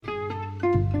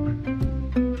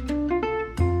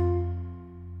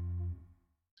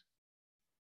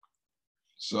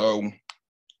So,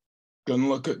 going to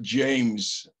look at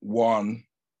James 1,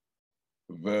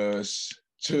 verse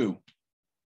 2.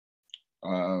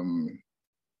 And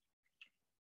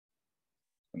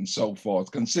so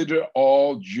forth. Consider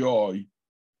all joy,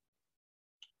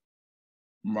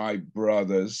 my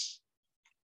brothers,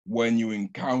 when you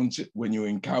encounter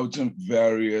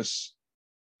various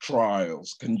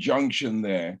trials. Conjunction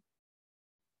there.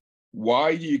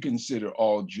 Why do you consider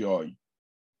all joy?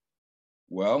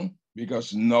 Well,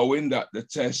 because knowing that the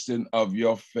testing of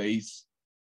your faith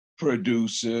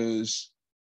produces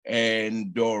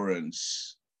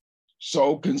endurance.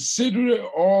 So consider it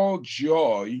all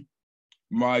joy,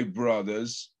 my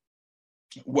brothers,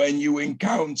 when you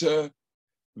encounter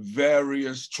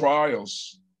various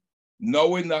trials,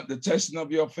 knowing that the testing of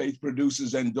your faith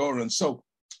produces endurance. So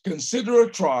consider a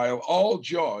trial all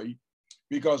joy,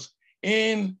 because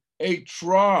in a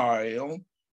trial,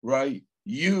 right,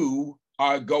 you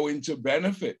are going to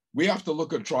benefit. We have to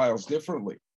look at trials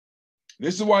differently.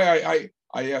 This is why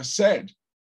I have said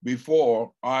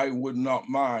before, I would not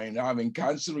mind having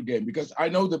cancer again, because I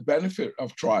know the benefit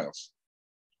of trials.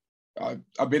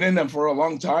 I've been in them for a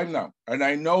long time now, and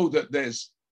I know that there's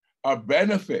a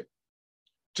benefit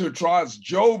to trials.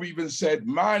 Job even said,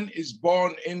 man is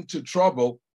born into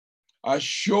trouble as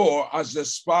sure as the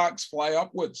sparks fly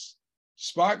upwards.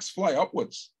 Sparks fly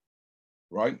upwards,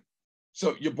 right?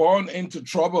 So you're born into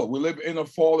trouble. We live in a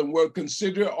fallen world.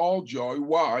 Consider all joy.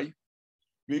 Why?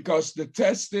 Because the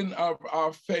testing of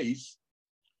our faith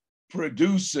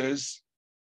produces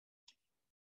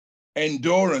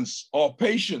endurance or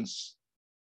patience.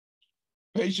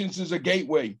 Patience is a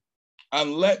gateway.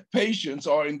 And let patience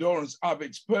or endurance have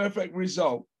its perfect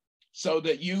result, so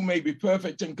that you may be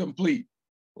perfect and complete,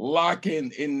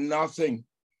 lacking in nothing.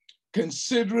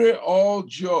 Consider it all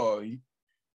joy,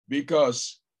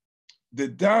 because the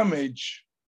damage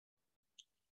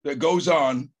that goes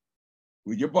on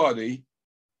with your body,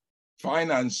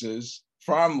 finances,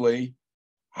 family,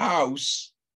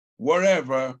 house,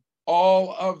 wherever,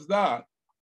 all of that,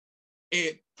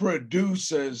 it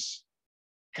produces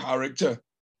character.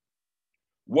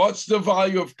 What's the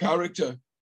value of character?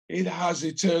 It has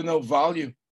eternal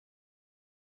value.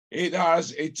 It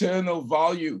has eternal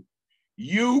value.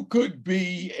 You could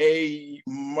be a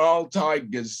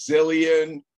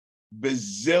multi-gazillion,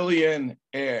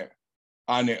 bazillionaire,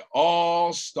 and it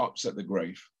all stops at the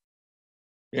grave.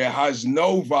 It has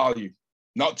no value,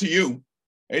 not to you,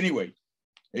 anyway,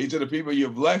 to the people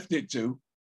you've left it to,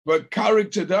 but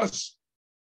character does.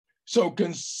 So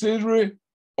consider it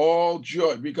all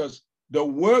joy, because the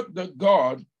work that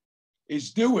God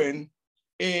is doing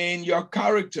in your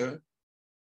character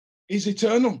is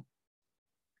eternal.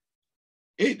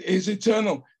 It is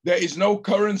eternal. There is no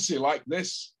currency like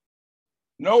this.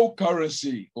 No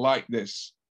currency like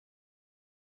this.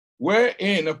 We're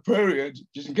in a period,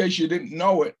 just in case you didn't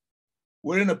know it,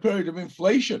 we're in a period of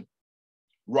inflation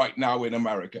right now in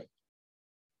America,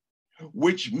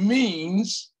 which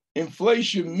means,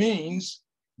 inflation means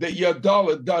that your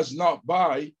dollar does not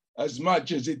buy as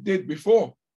much as it did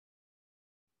before.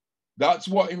 That's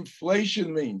what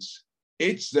inflation means.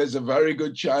 There's a very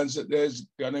good chance that there's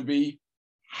going to be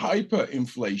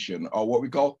hyperinflation, or what we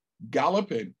call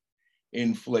galloping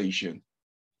inflation,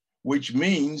 which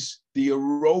means the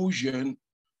erosion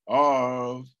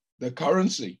of the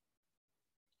currency.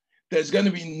 There's going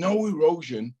to be no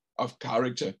erosion of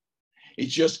character.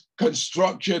 It's just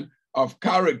construction of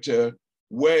character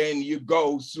when you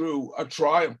go through a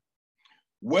trial.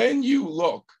 When you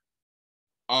look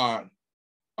at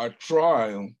a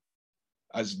trial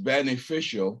as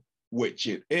beneficial, which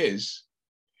it is,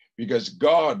 because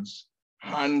God's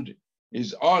hand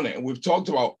is on it. And we've talked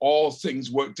about all things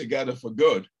work together for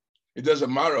good. It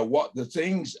doesn't matter what the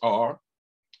things are.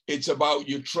 It's about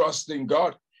you trusting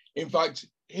God. In fact,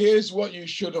 here's what you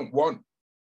shouldn't want.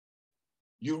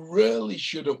 You really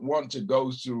shouldn't want to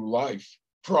go through life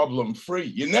problem-free.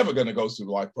 You're never going to go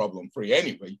through life problem-free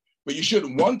anyway, but you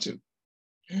shouldn't want to.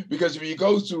 Because if you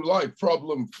go through life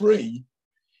problem-free,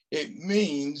 it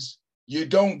means you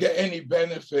don't get any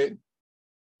benefit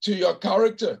to your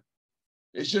character.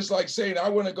 It's just like saying, I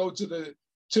want to go to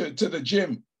the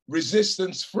gym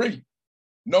resistance-free.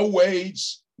 No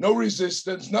weights, no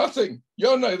resistance, nothing.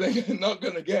 You're not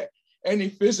going to get any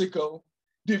physical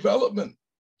development.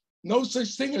 No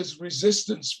such thing as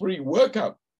resistance-free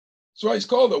workout. That's why it's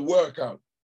called a workout.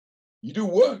 You do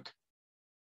work.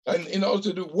 And in order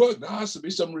to do work, there has to be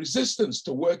some resistance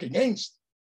to work against.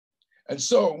 And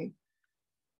so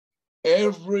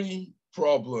every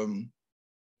problem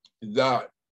that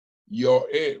you're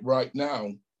in right now,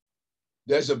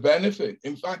 there's a benefit.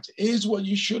 In fact, here's what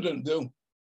you shouldn't do.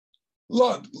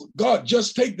 Lord God,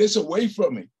 just take this away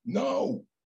from me. No.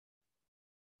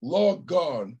 Lord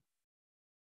God,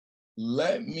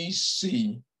 let me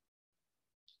see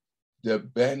the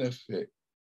benefit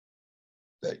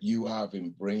that you have in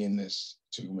bringing this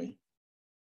to me.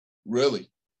 Really,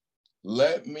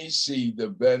 let me see the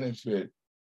benefit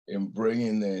in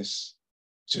bringing this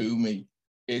to me.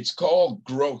 It's called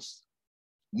growth.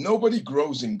 Nobody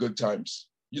grows in good times.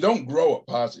 You don't grow at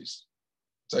parties.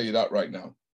 I'll tell you that right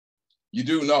now. You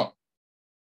do not.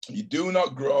 You do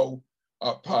not grow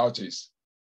at parties.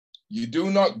 You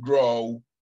do not grow,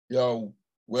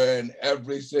 when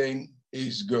everything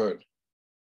is good.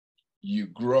 You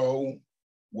grow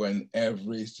when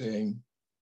everything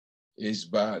is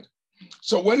bad.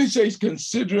 So when it says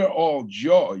consider all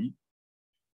joy,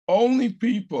 only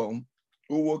people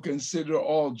who will consider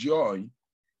all joy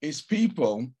is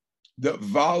people that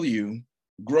value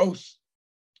growth,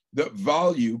 that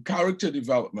value character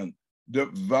development,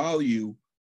 that value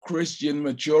Christian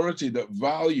maturity, that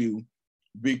value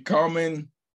becoming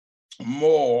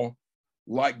more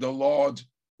like the Lord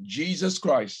Jesus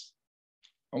Christ.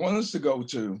 I want us to go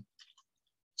to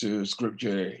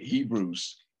scripture,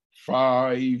 Hebrews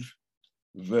 5,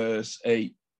 verse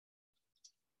 8.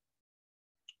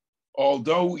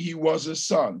 Although he was a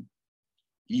son,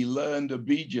 he learned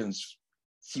obedience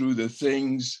through the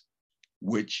things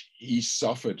which he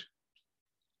suffered.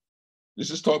 This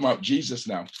is talking about Jesus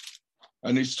now.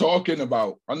 And he's talking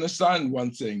about, understand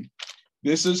one thing,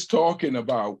 this is talking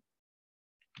about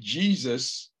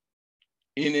Jesus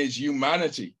in his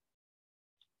humanity,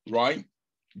 right?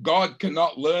 God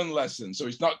cannot learn lessons. So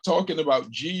he's not talking about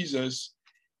Jesus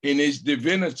in his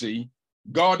divinity.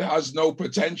 God has no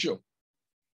potential.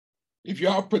 If you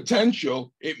have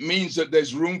potential, it means that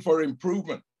there's room for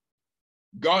improvement.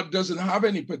 God doesn't have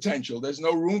any potential. There's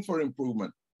no room for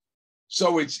improvement.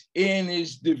 So it's in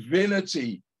his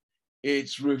divinity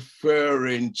it's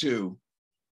referring to.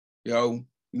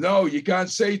 No, you can't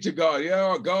say to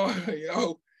God, God,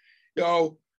 or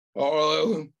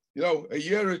a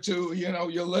year or two,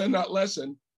 you'll learn that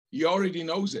lesson. He already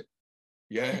knows it.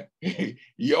 Yeah,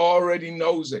 he already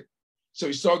knows it. So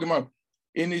he's talking about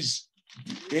in his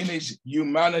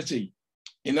humanity.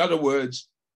 In other words,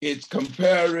 it's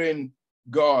comparing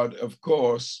God, of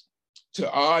course,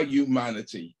 to our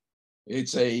humanity.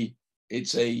 It's a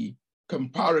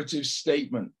comparative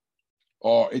statement,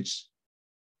 or it's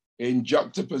in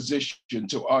juxtaposition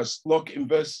to us. Look in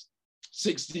verse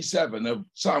 67 of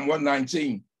Psalm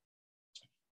 119.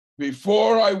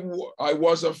 Before I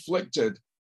was afflicted,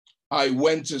 I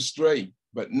went astray,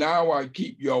 but now I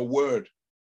keep your word.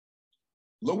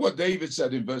 Look what David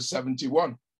said in verse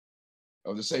 71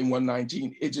 of the same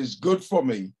 119. It is good for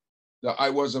me that I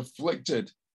was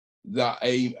afflicted, that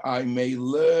I may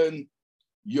learn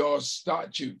your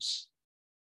statutes,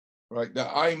 right?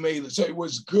 That I may, so it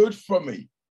was good for me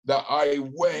that I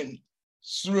went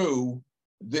through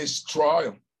this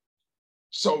trial.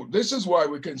 So this is why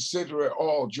we consider it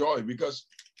all joy, because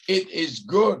it is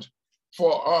good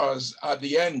for us at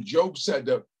the end. Job said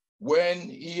that when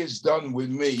he is done with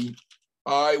me,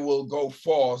 I will go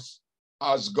forth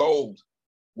as gold.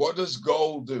 What does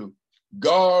gold do?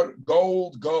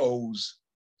 Gold goes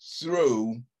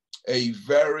through a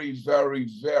very, very,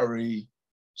 very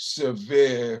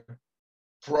severe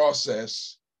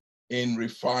process in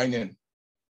refining.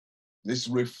 This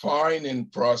refining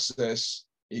process,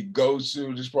 it goes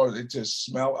through this process to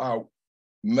smelt out,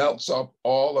 melts up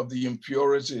all of the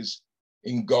impurities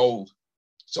in gold.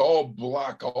 It's all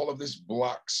black, all of this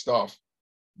black stuff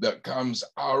that comes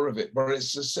out of it. But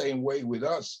it's the same way with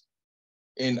us.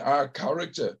 In our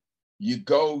character, you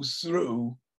go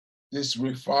through this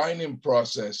refining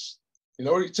process. You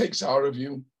know what it takes out of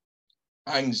you?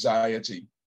 Anxiety,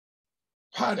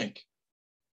 panic,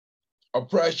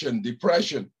 oppression,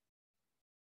 depression,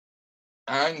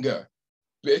 anger,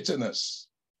 bitterness,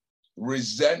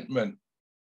 resentment,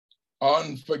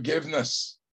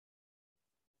 unforgiveness.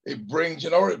 It brings,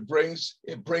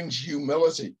 it brings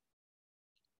humility.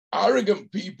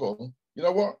 Arrogant people, you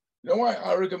know what? You know why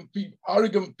arrogant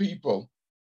people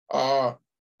are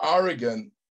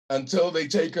arrogant until they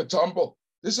take a tumble?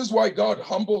 This is why God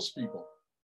humbles people.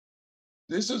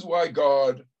 This is why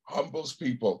God humbles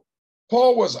people.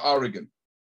 Paul was arrogant.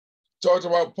 Talked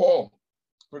about Paul.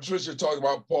 Patricia talked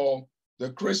about Paul,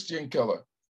 the Christian killer.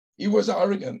 He was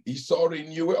arrogant. He thought he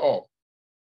knew it all.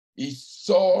 He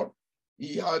thought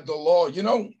he had the law. You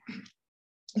know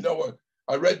what?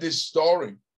 I read this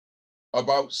story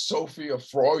about Sophia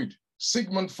Freud,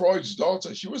 Sigmund Freud's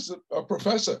daughter. She was a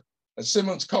professor at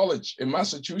Simmons College in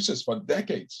Massachusetts for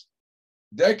decades.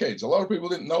 Decades. A lot of people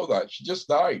didn't know that. She just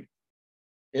died.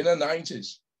 in her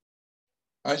 90s.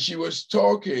 And she was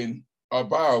talking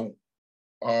about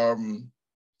when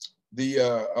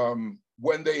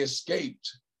they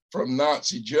escaped from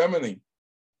Nazi Germany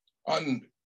and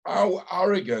how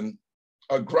arrogant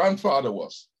her grandfather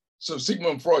was. So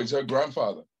Sigmund Freud's her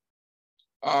grandfather.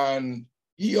 And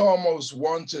he almost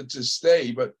wanted to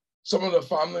stay, but some of the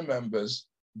family members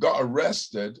got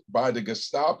arrested by the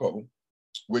Gestapo,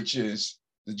 which is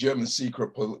the German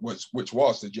secret, which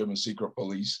was the German secret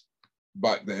police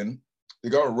back then. They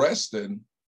got arrested,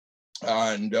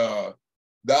 and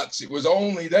it was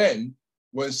only then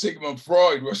when Sigmund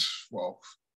Freud was, well,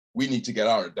 we need to get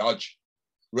out of Dodge.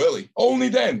 Really, only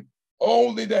then.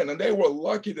 And they were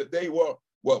lucky that they were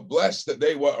blessed that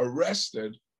they were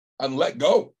arrested and let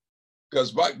go.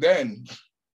 Because back then,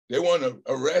 they weren't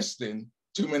arresting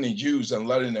too many Jews and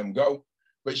letting them go.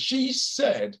 But she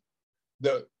said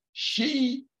that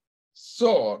she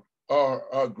thought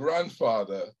our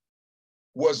grandfather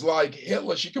was like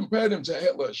Hitler. She compared him to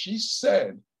Hitler. She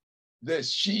said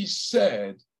this. She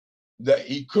said that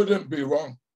he couldn't be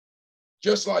wrong.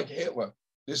 Just like Hitler,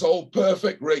 this whole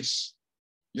perfect race,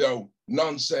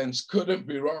 nonsense, couldn't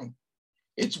be wrong.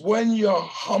 It's when you're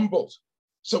humbled.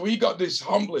 So he got this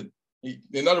humbling.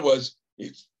 In other words,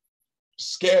 it's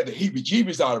scared the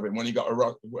heebie-jeebies out of him when he got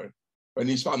arrested, when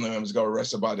his family members got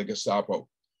arrested by the Gestapo,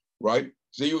 right?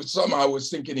 So he somehow was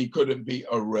thinking he couldn't be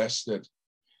arrested.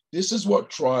 This is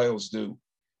what trials do.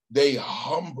 They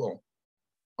humble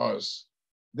us.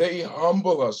 They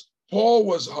humble us. Paul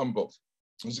was humbled.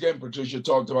 Once again, Patricia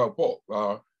talked about Paul.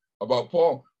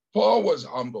 Paul was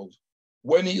humbled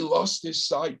when he lost his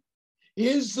sight.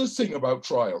 Here's the thing about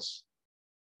trials.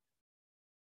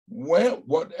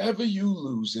 Whatever you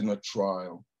lose in a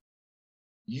trial,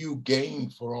 you gain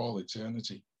for all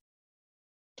eternity.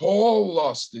 Paul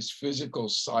lost his physical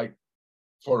sight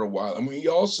for a while. And we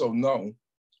also know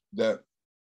that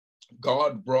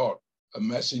God brought a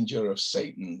messenger of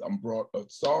Satan and brought a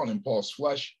thorn in Paul's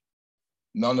flesh.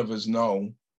 None of us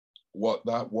know what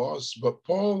that was, but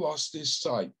Paul lost his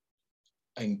sight.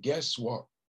 And guess what?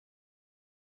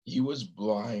 He was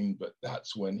blind, but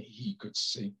that's when he could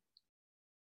see.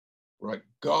 Right?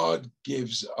 God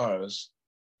gives us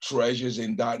treasures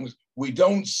in darkness. We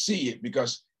don't see it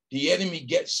because the enemy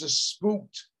gets us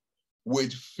spooked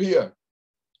with fear.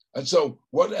 And so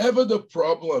whatever the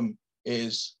problem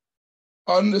is,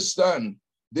 understand,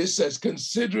 this says,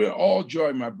 consider it all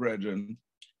joy, my brethren,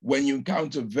 when you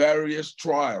encounter various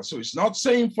trials. So it's not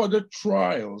saying for the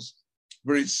trials,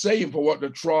 but it's saying for what the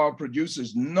trial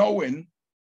produces, knowing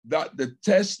that the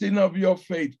testing of your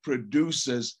faith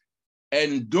produces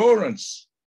endurance,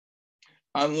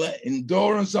 and let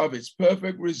endurance have its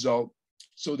perfect result,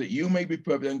 so that you may be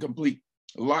perfect and complete,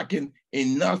 lacking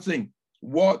in nothing.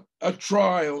 What a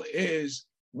trial is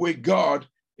with God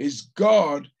is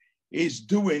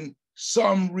doing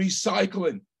some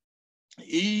recycling.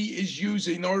 He is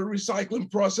using our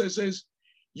recycling processes.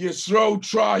 You throw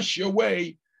trash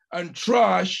away, and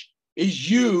trash is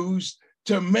used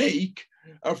to make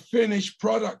a finished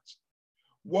product.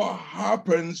 What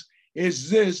happens is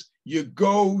this: you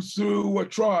go through a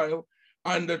trial,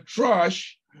 and the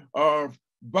trash of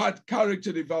bad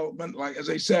character development, like as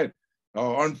I said,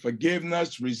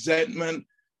 unforgiveness, resentment,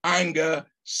 anger,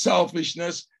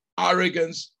 selfishness,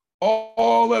 arrogance,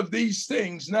 all of these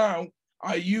things now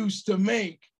are used to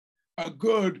make a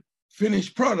good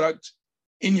finished product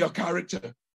in your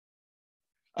character.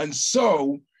 And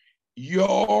so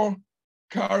your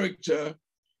character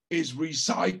is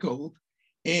recycled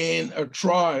in a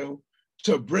trial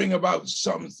to bring about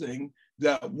something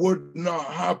that would not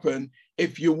happen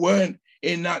if you weren't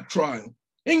in that trial.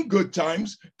 In good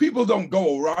times, people don't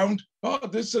go around, oh,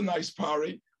 this is a nice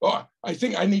party. Oh, I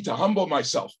think I need to humble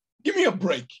myself. Give me a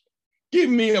break. Give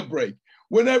me a break.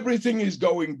 When everything is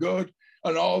going good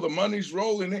and all the money's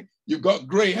rolling in, you've got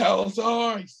great health. Oh,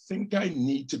 I think I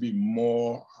need to be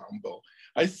more humble.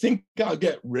 I think I'll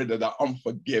get rid of that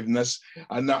unforgiveness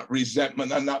and that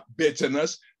resentment and that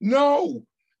bitterness. No,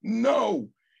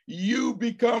 you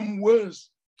become worse.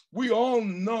 We all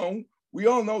know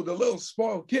the little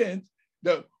spoiled kid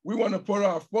that we want to put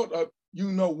our foot up,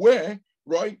 you know where,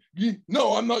 right?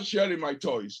 No, I'm not sharing my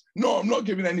toys. No, I'm not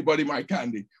giving anybody my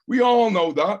candy. We all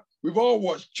know that. We've all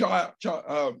watched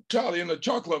Charlie in the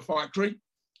Chocolate Factory,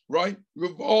 right?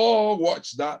 We've all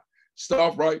watched that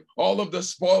stuff, right? All of the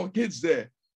spoiled kids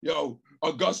there,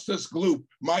 Augustus Gloop,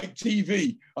 Mike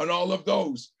TV, and all of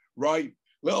those, right?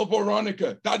 Little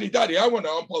Veronica, Daddy, I want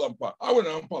to Oompa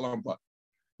Loompa.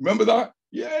 Remember that?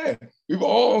 Yeah, we've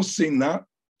all seen that.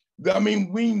 I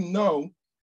mean, we know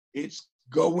it's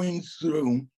going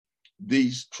through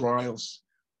these trials.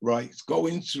 right? It's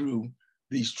going through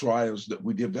these trials that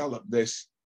we develop this.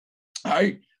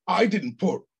 I didn't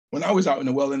put, when I was out in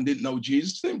the world and didn't know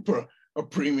Jesus, didn't put a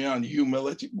premium on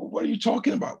humility. What are you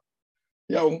talking about?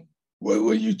 You know, what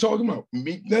were you talking about?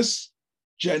 Meekness,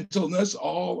 gentleness,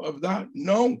 all of that?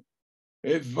 No.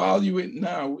 I value it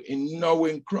now in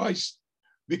knowing Christ,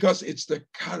 because it's the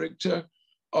character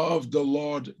of the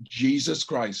Lord Jesus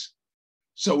Christ.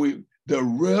 So the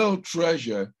real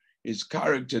treasure is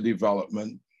character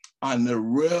development, and the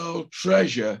real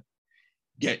treasure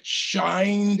gets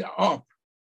shined up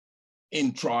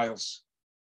in trials.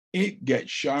 It gets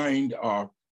shined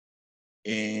up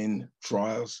in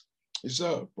trials.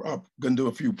 I'm going to do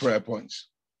a few prayer points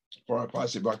before I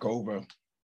pass it back over.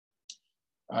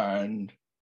 And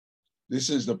this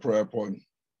is the prayer point.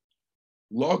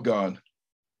 Lord God,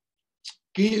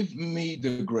 give me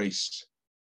the grace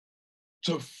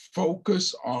to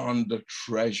focus on the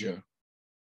treasure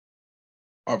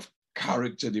of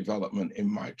character development in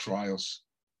my trials.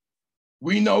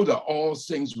 We know that all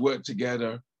things work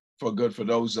together for good for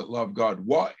those that love God.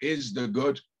 What is the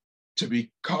good? To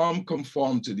become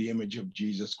conformed to the image of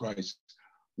Jesus Christ.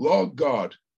 Lord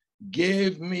God,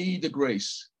 give me the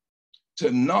grace to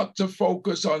not to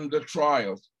focus on the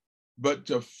trials, but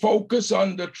to focus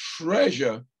on the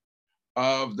treasure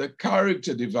of the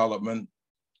character development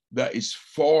that is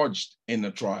forged in the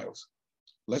trials.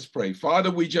 Let's pray. Father,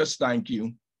 we just thank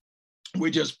you. We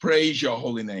just praise your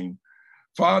holy name.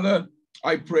 Father,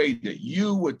 I pray that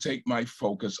you would take my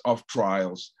focus off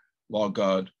trials, Lord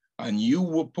God, and you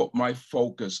will put my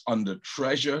focus on the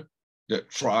treasure that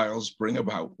trials bring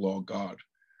about, Lord God.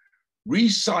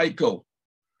 Recycle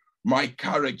my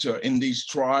character in these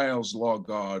trials, Lord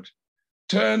God.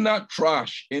 Turn that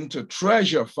trash into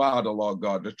treasure, Father, Lord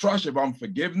God, the trash of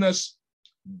unforgiveness,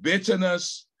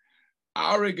 bitterness,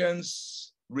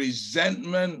 arrogance,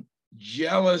 resentment,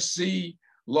 jealousy,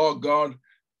 Lord God.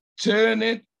 Turn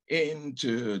it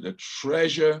into the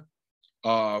treasure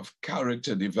of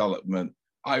character development.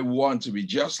 I want to be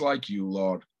just like you,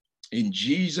 Lord. In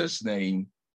Jesus' name,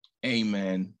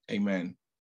 amen. Amen.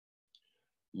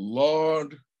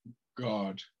 Lord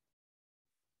God,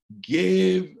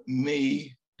 give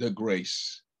me the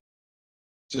grace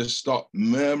to stop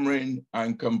murmuring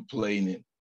and complaining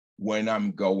when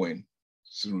I'm going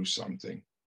through something.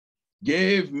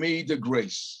 Give me the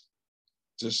grace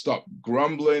to stop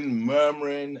grumbling,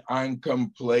 murmuring, and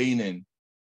complaining,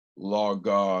 Lord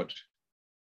God,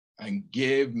 and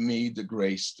give me the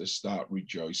grace to start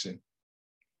rejoicing.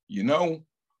 You know,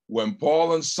 when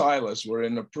Paul and Silas were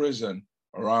in the prison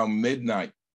around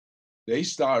midnight, they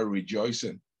started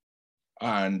rejoicing,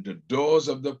 and the doors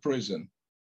of the prison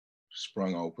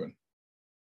sprung open.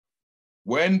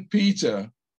 When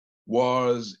Peter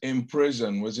was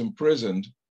imprisoned,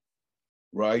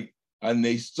 right, and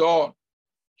they thought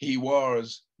he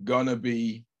was gonna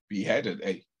be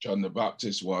beheaded, John the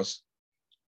Baptist was,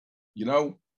 you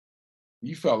know,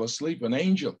 he fell asleep. An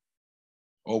angel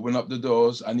opened up the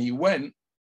doors, and he went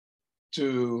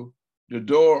to the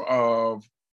door of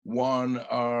one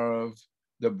of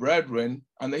the brethren,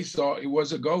 and they thought it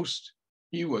was a ghost.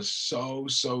 He was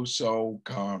so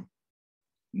calm.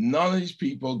 None of these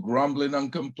people grumbling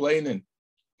and complaining.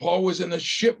 Paul was in a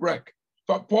shipwreck.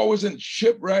 But Paul wasn't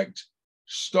shipwrecked,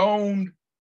 stoned,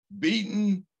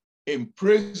 beaten, in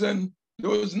prison. There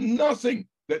was nothing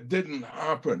that didn't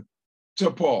happen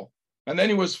to Paul. And then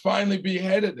he was finally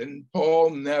beheaded, and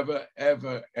Paul never,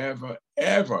 ever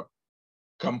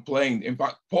complained. In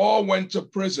fact, Paul went to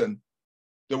prison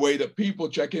the way that people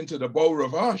check into the Beau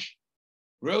Rivage.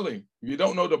 Really, if you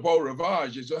don't know the Beau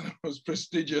Rivage, it's one of the most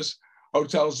prestigious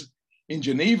hotels in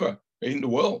Geneva, in the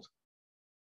world.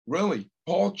 Really,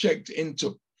 Paul checked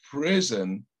into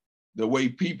prison the way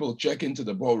people check into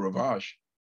the Beau Rivage.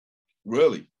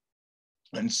 Really.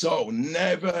 And so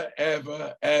never,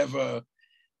 ever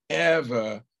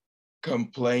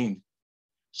complained.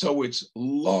 So it's,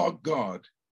 Lord God,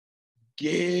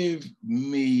 give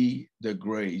me the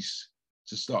grace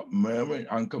to stop murmuring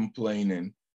and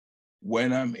complaining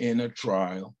when I'm in a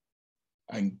trial,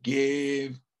 and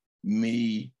give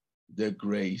me the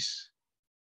grace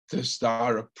to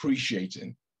start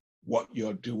appreciating what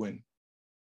you're doing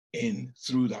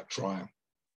through that trial.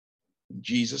 In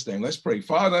Jesus' name, let's pray.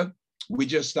 Father, we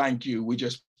just thank you. We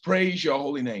just praise your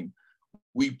holy name.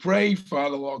 We pray,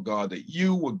 Father, Lord God, that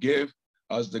you will give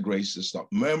us the grace to stop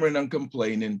murmuring and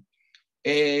complaining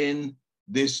in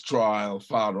this trial,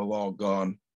 Father, Lord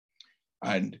God,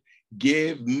 and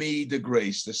give me the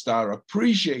grace to start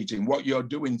appreciating what you're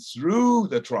doing through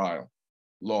the trial,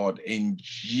 Lord, in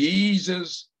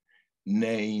Jesus'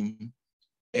 name,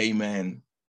 amen.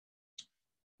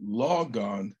 Lord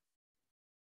God,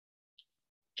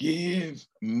 give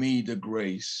me the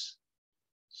grace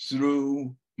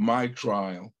through my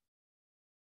trial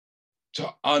to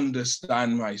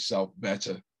understand myself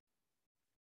better.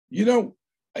 You know,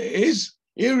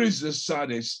 here is the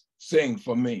saddest thing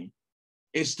for me,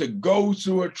 is to go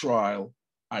through a trial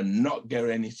and not get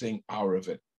anything out of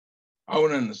it. I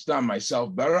want to understand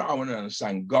myself better. I want to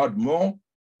understand God more,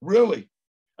 really.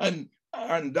 And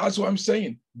that's what I'm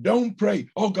saying. Don't pray,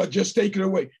 oh God, just take it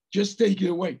away. Just take it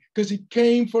away. Because it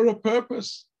came for a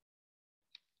purpose.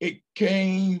 It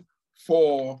came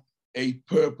for a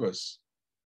purpose,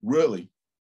 really.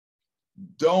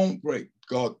 Don't pray,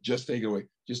 God, just take it away.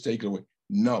 Just take it away.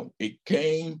 No, it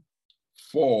came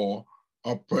for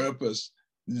a purpose.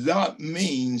 That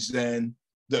means then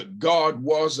that God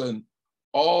wasn't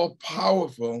all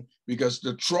powerful, because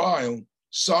the trial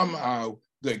somehow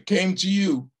that came to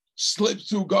you slipped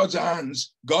through God's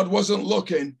hands. God wasn't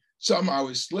looking. Somehow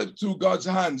it slipped through God's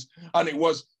hands, and it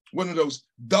was one of those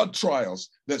dud trials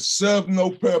that served no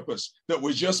purpose, that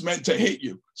was just meant to hit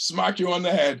you, smack you on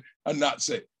the head, and that's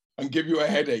it, and give you a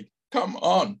headache. Come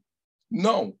on.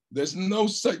 No, there's no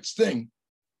such thing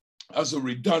as a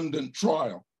redundant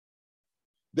trial.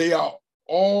 They are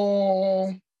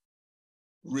all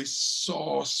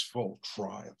resourceful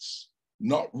trials,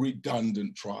 not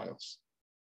redundant trials.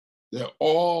 They're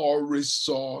all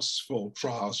resourceful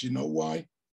trials. You know why?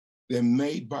 They're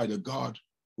made by the God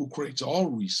who creates all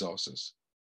resources.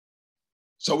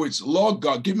 So it's, Lord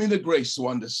God, give me the grace to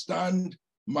understand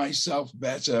myself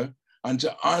better and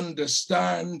to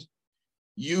understand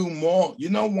you more. You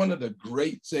know, one of the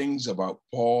great things about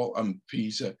Paul and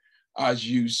Peter, as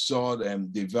you saw them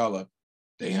develop,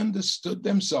 they understood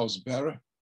themselves better,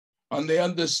 and they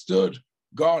understood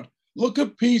God. Look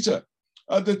at Peter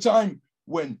at the time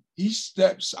when he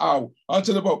steps out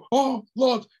onto the boat. Oh,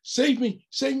 Lord, save me,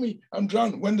 I'm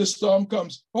drowned. When the storm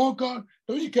comes, oh God,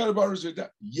 don't you care about us with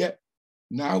that? Yet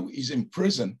now he's in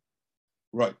prison,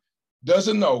 right?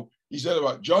 Doesn't know. He said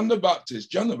about John the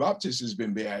Baptist. John the Baptist has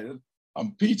been beheaded,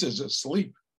 and Peter's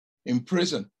asleep in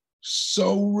prison.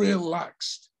 So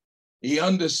relaxed. He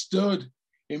understood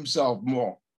himself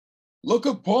more. Look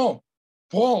at Paul.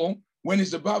 Paul, when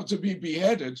he's about to be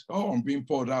beheaded, oh, I'm being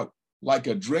poured out like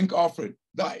a drink offering.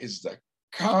 That is the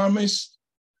calmest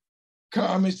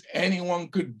anyone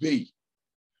could be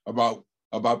about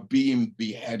being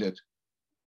beheaded.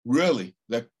 Really,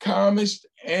 the calmest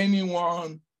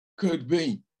anyone could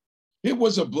be. It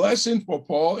was a blessing for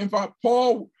Paul. In fact,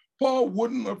 Paul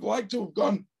wouldn't have liked to have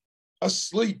gone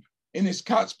asleep in his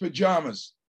cat's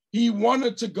pajamas. He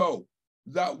wanted to go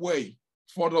that way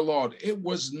for the Lord. It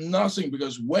was nothing,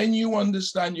 because when you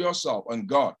understand yourself and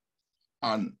God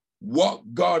and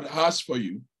what God has for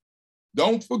you,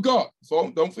 don't forget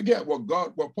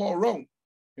what Paul wrote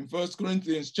in 1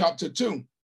 Corinthians chapter 2.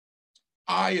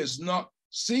 Eye is not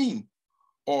seen,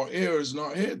 or ear is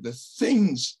not heard, the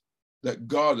things that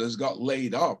God has got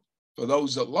laid up for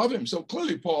those that love him. So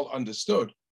clearly Paul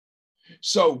understood.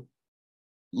 So,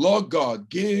 Lord God,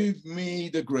 give me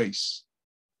the grace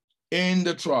in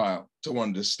the trial to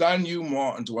understand you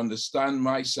more and to understand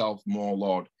myself more,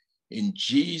 Lord. In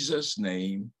Jesus'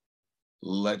 name,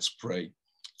 let's pray.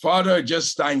 Father, I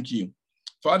just thank you.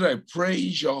 Father, I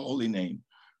praise your holy name.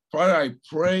 Father, I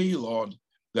pray, Lord,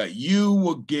 that you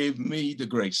will give me the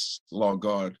grace, Lord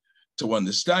God, to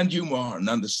understand you more and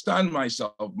understand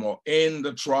myself more in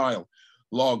the trial,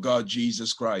 Lord God,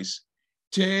 Jesus Christ.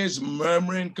 Tears,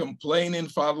 murmuring, complaining,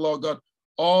 Father, Lord God,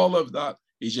 all of that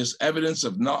is just evidence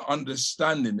of not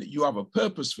understanding that you have a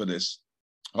purpose for this.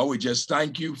 Oh, we just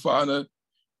thank you, Father.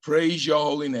 Praise your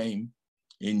holy name.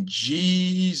 In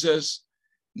Jesus'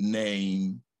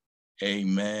 name,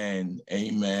 amen,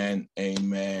 amen,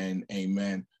 amen,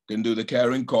 amen. Can do the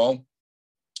caring call.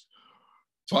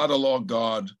 Father, Lord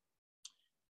God,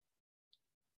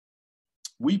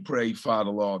 we pray, Father,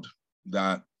 Lord,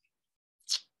 that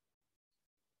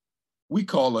we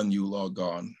call on you, Lord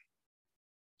God,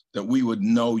 that we would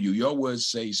know you. Your word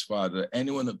says, Father,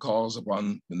 anyone that calls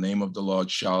upon the name of the Lord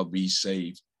shall be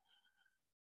saved.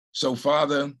 So,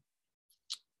 Father,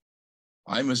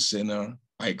 I'm a sinner.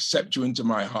 I accept you into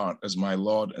my heart as my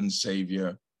Lord and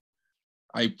Savior.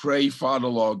 I pray, Father,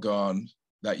 Lord God,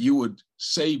 that you would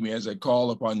save me as I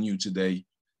call upon you today,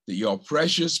 that your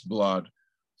precious blood,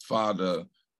 Father,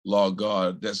 Lord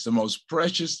God, that's the most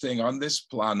precious thing on this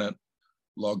planet,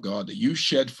 Lord God, that you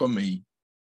shed for me,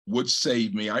 would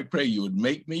save me. I pray you would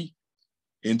make me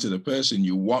into the person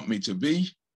you want me to be.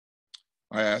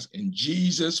 I ask in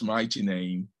Jesus' mighty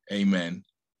name, amen,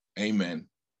 amen,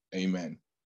 amen,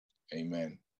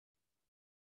 amen.